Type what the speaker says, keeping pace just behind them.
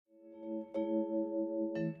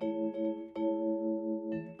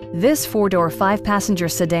This four-door, five-passenger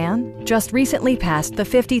sedan just recently passed the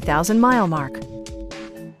 50,000-mile mark.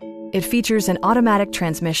 It features an automatic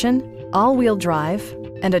transmission, all-wheel drive,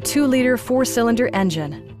 and a 2-liter four-cylinder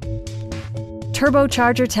engine.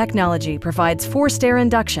 Turbocharger technology provides forced air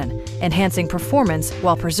induction, enhancing performance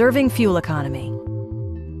while preserving fuel economy.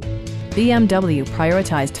 BMW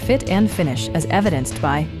prioritized fit and finish as evidenced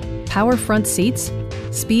by power front seats,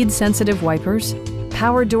 speed-sensitive wipers,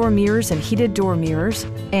 power door mirrors and heated door mirrors,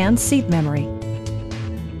 and seat memory.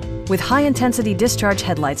 With high-intensity discharge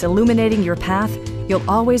headlights illuminating your path, you'll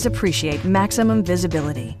always appreciate maximum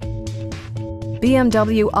visibility.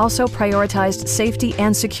 BMW also prioritized safety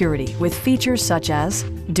and security with features such as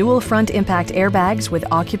dual front impact airbags with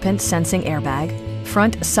occupant sensing airbag,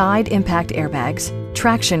 front side impact airbags,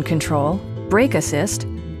 traction control, brake assist,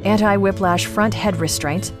 anti-whiplash front head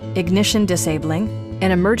restraints, ignition disabling,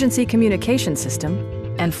 an emergency communication system,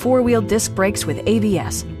 and four-wheel disc brakes with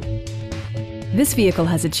ABS. This vehicle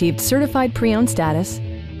has achieved certified pre-owned status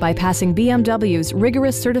by passing BMW's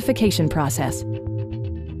rigorous certification process.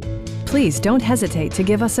 Please don't hesitate to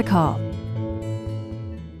give us a call.